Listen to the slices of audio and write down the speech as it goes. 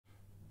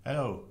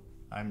Hello,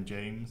 I'm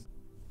James,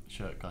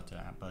 shirt cutter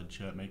at Bud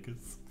Shirt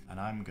Makers, and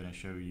I'm going to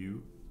show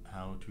you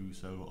how to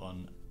sew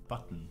on a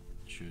button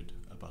should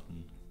a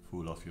button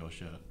fall off your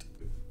shirt.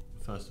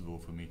 First of all,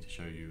 for me to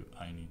show you,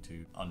 I need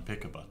to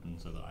unpick a button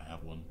so that I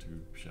have one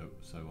to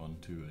sew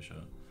onto a shirt.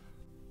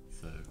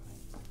 So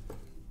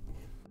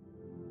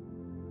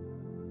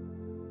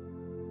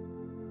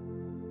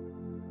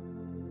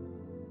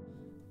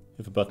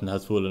if a button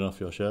has fallen off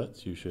your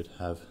shirt, you should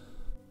have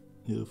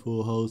the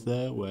 4 holes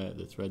there where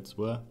the threads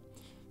were,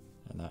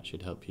 and that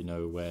should help you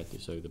know where to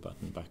sew the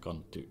button back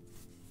onto.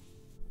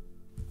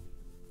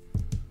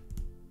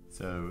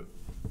 So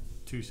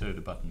to sew the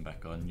button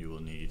back on, you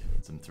will need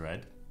some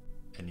thread,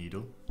 a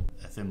needle,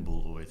 a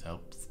thimble always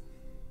helps,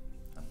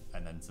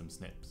 and then some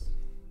snips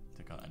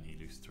to cut any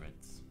loose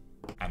threads.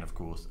 And of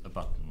course a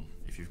button.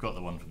 If you've got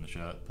the one from the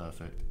shirt,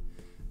 perfect.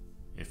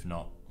 If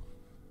not,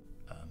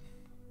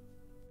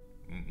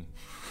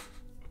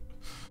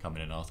 come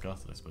in and ask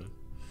us, I suppose.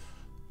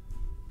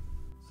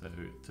 So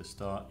to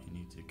start, you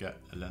need to get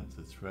a length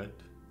of thread.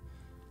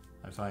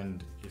 I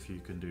find if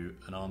you can do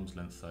an arm's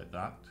length like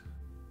that,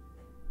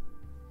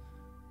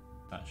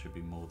 that should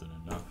be more than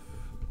enough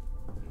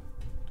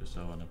to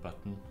sew on a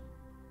button.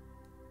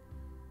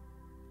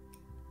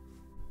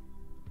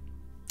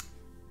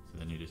 So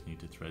then you just need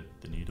to thread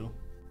the needle.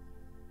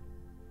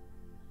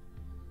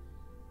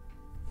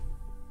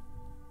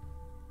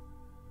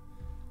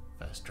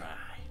 First try.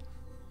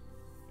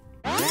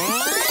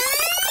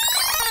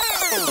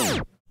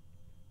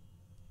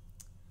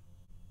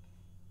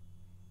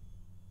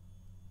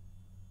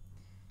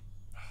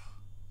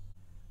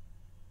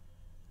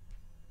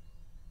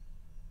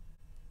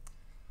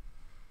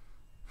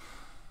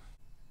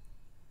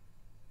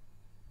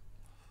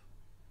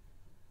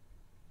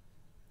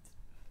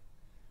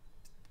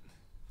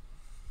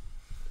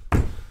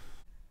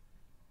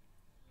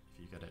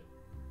 Get it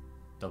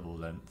double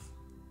length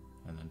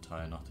and then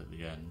tie a knot at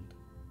the end.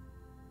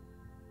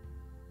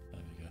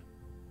 There we go.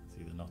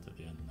 See the knot at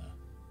the end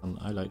there.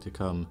 I like to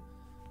come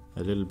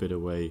a little bit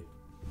away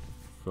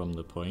from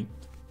the point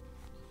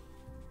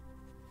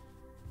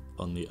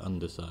on the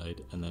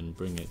underside and then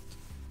bring it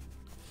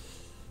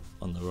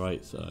on the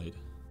right side.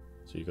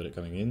 So you've got it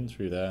coming in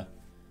through there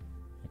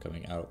and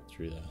coming out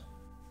through there.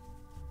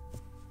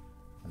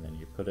 And then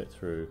you put it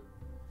through,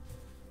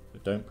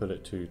 but don't put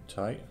it too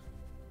tight.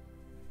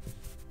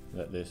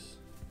 Let this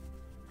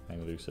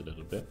hang loose a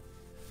little bit.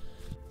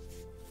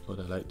 What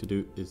I like to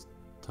do is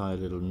tie a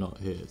little knot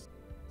here.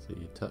 So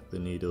you tuck the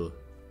needle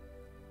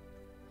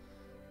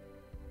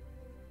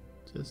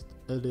just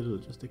a little,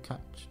 just to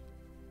catch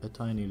a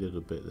tiny little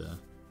bit there,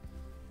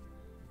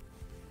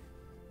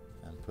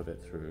 and put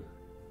it through.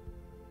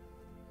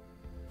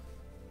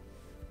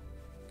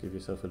 Give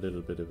yourself a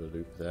little bit of a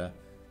loop there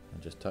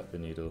and just tuck the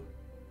needle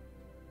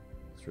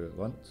through it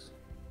once,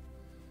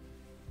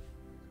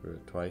 through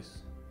it twice,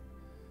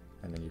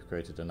 and then you've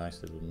created a nice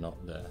little knot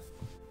there,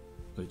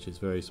 which is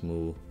very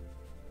small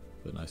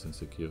but nice and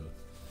secure.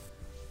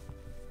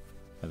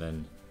 And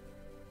then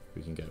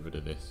we can get rid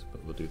of this,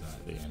 but we'll do that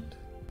at the end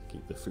to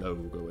keep the flow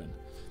going.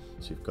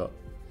 So you've got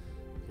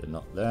your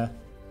knot there,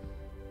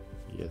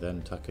 you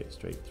then tuck it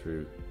straight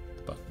through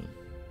the button.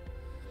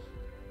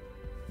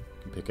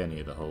 You can pick any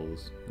of the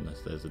holes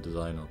unless there's a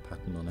design or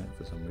pattern on it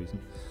for some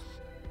reason.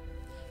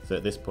 So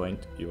at this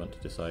point you want to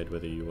decide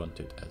whether you want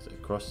it as a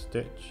cross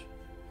stitch,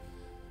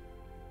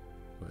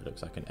 where it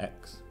looks like an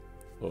X,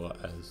 or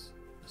as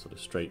a sort of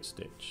straight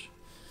stitch,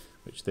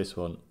 which this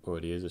one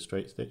already is a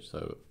straight stitch,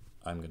 so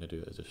I'm going to do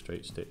it as a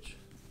straight stitch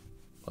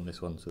on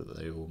this one so that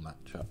they all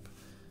match up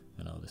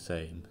and are the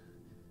same,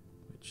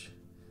 which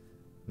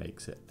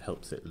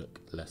helps it look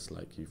less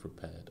like you've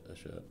repaired a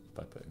shirt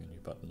by putting a new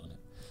button on it.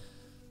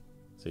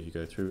 So you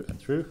go through and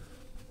through,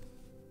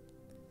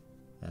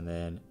 and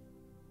then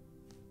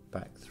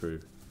back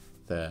through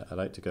there. I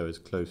like to go as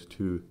close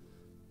to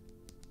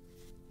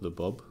the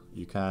bob.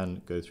 You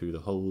can go through the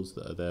holes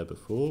that are there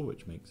before,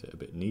 which makes it a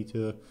bit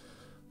neater,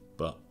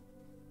 but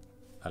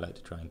I like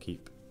to try and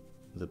keep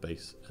the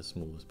base as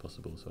small as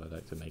possible, so I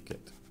like to make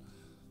it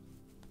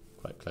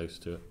quite close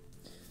to it.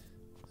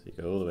 So you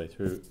go all the way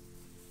through,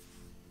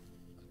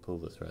 pull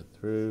the thread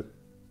through.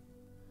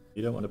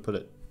 You don't want to pull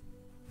it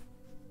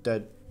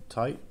dead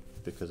tight,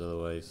 because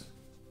otherwise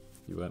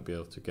you won't be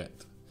able to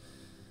get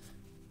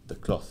the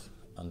cloth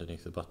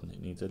underneath the button. It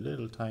needs a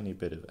little tiny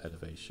bit of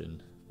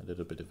elevation, a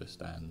little bit of a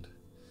stand.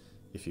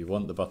 If you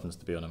want the buttons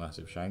to be on a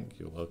massive shank,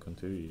 you're welcome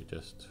to. You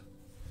just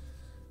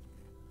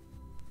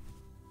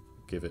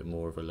give it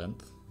more of a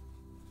length.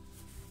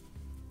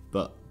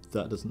 But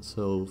that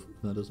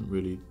doesn't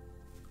really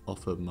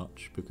offer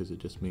much, because it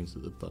just means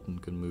that the button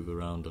can move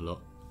around a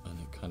lot, and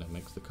it kind of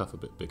makes the cuff a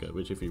bit bigger,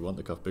 which if you want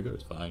the cuff bigger,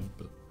 it's fine,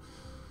 but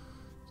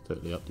it's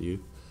totally up to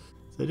you.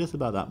 So just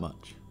about that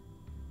much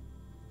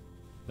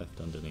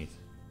left underneath.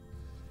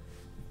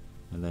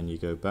 And then you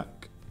go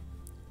back.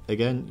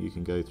 Again, you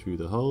can go through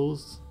the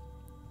holes,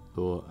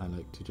 or I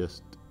like to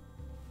just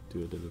do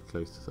a little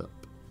close up.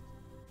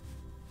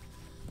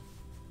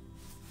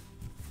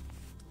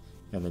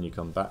 And then you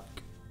come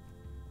back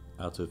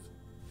out of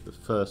the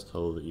first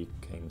hole that you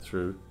came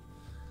through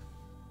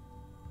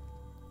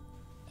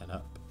and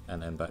up,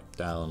 and then back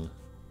down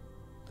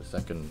the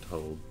second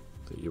hole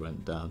that you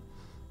went down.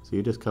 So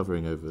you're just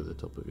covering over the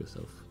top of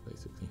yourself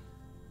basically,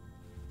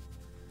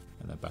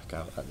 and then back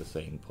out at the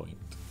same point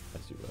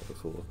as you were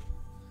before.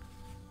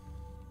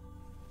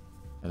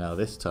 And now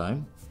this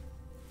time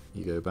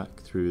you go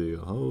back through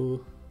your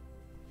hole,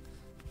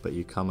 but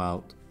you come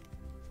out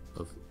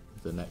of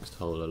the next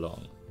hole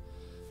along.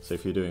 So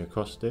if you're doing a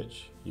cross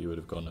stitch, you would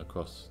have gone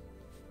across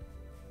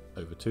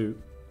over 2,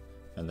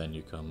 and then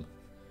you come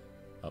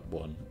up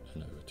 1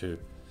 and over 2.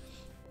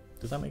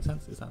 Does that make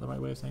sense? Is that the right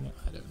way of saying it?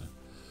 I don't know.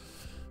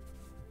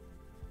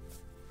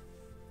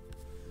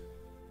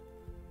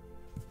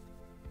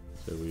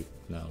 So we've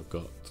now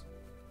got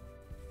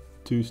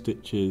 2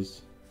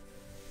 stitches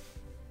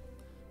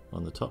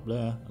on the top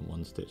layer and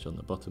 1 stitch on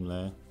the bottom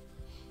layer.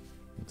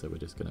 And so we're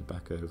just going to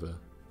back over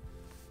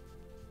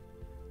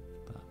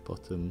that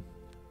bottom.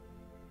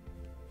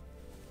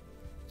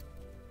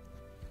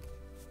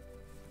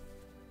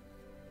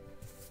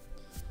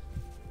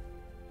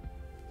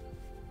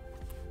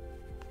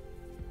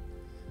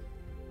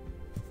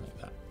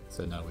 Like that.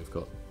 So now we've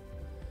got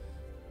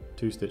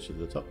 2 stitches at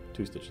the top,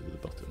 2 stitches at the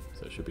bottom.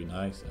 So it should be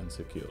nice and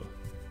secure.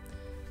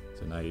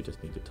 So now you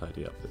just need to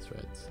tidy up the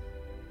threads.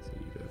 So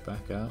you go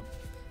back out,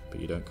 but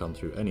you don't come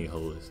through any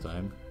hole this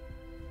time.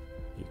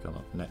 You come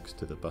up next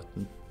to the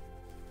button,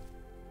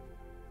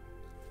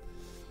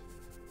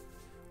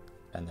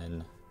 and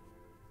then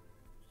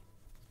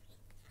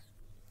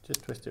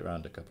just twist it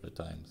around a couple of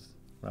times,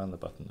 around the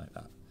button like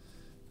that.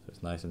 So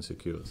it's nice and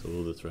secure, so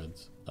all the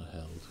threads are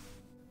held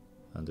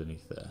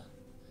underneath there.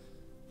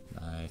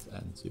 Nice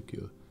and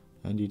secure.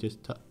 And you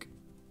just tuck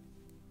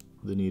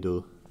the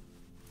needle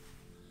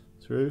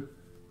through,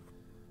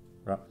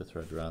 wrap the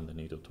thread around the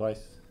needle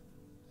twice,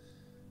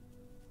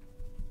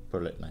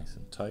 pull it nice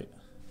and tight,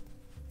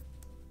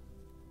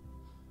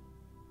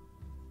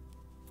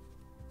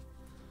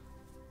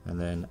 and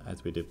then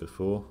as we did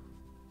before,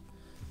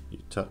 you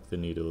tuck the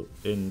needle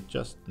in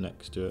just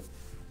next to it,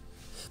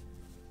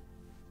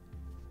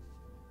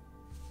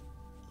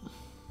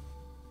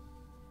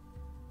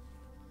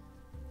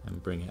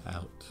 and bring it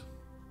out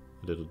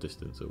a little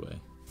distance away,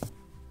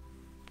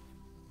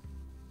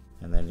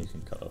 and then you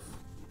can cut off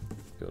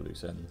your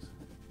loose ends.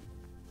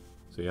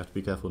 So you have to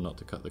be careful not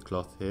to cut the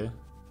cloth here,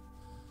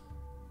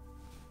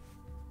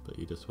 but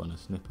you just want to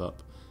snip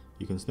up.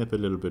 You can snip a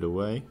little bit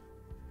away,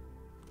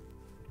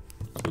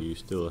 so you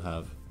still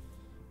have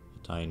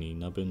a tiny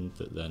nubbin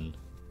that then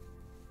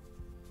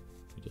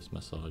you just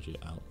massage it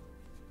out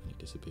and it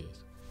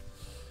disappears.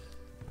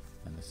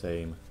 And the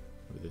same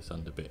with this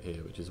under bit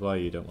here, which is why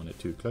you don't want it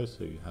too close,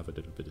 so you have a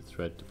little bit of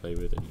thread to play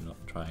with and you're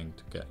not trying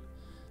to get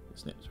the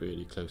snips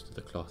really close to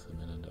the cloth and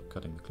then end up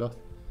cutting the cloth.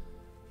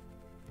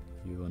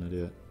 You want to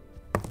do it,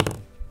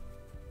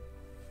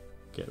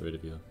 get rid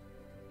of your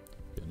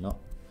knot,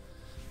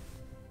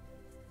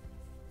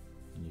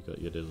 and you've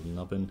got your little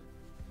nubbin,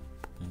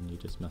 and you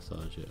just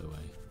massage it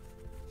away,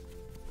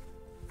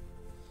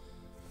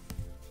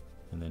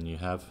 and then you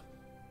have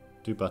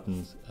 2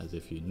 buttons as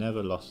if you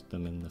never lost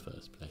them in the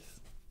first place.